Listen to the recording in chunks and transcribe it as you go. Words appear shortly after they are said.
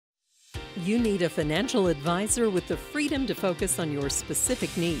You need a financial advisor with the freedom to focus on your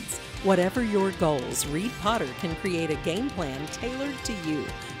specific needs. Whatever your goals, Reed Potter can create a game plan tailored to you.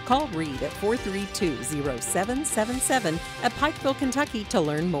 Call Reed at 432-0777 at Pikeville, Kentucky to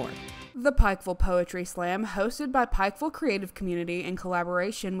learn more. The Pikeville Poetry Slam, hosted by Pikeville Creative Community in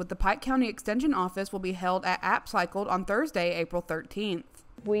collaboration with the Pike County Extension Office, will be held at Appcylced on Thursday, April 13th.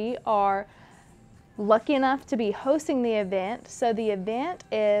 We are lucky enough to be hosting the event. So the event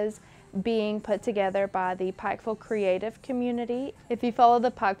is being put together by the Pikeville Creative Community. If you follow the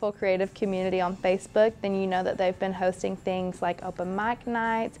Pikeville Creative Community on Facebook, then you know that they've been hosting things like open mic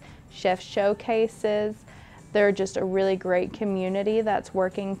nights, chef showcases. They're just a really great community that's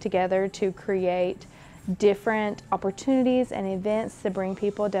working together to create different opportunities and events to bring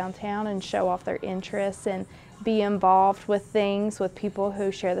people downtown and show off their interests and be involved with things with people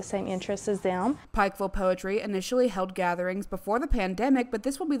who share the same interests as them. Pikeville Poetry initially held gatherings before the pandemic, but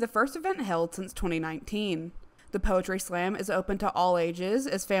this will be the first event held since 2019. The Poetry Slam is open to all ages,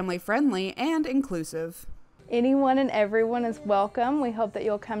 is family-friendly, and inclusive. Anyone and everyone is welcome. We hope that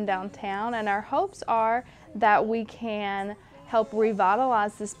you'll come downtown, and our hopes are that we can help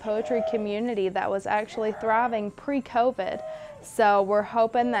revitalize this poetry community that was actually thriving pre-COVID. So we're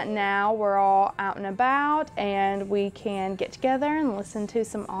hoping that now we're all out and about and we can get together and listen to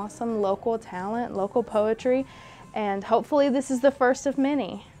some awesome local talent, local poetry, and hopefully this is the first of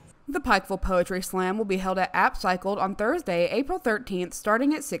many. The Pikeville Poetry Slam will be held at Appcylced on Thursday, April 13th,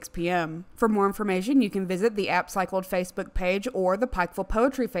 starting at 6 p.m. For more information, you can visit the Appcylced Facebook page or the Pikeville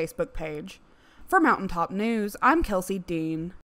Poetry Facebook page. For Mountaintop News, I'm Kelsey Dean.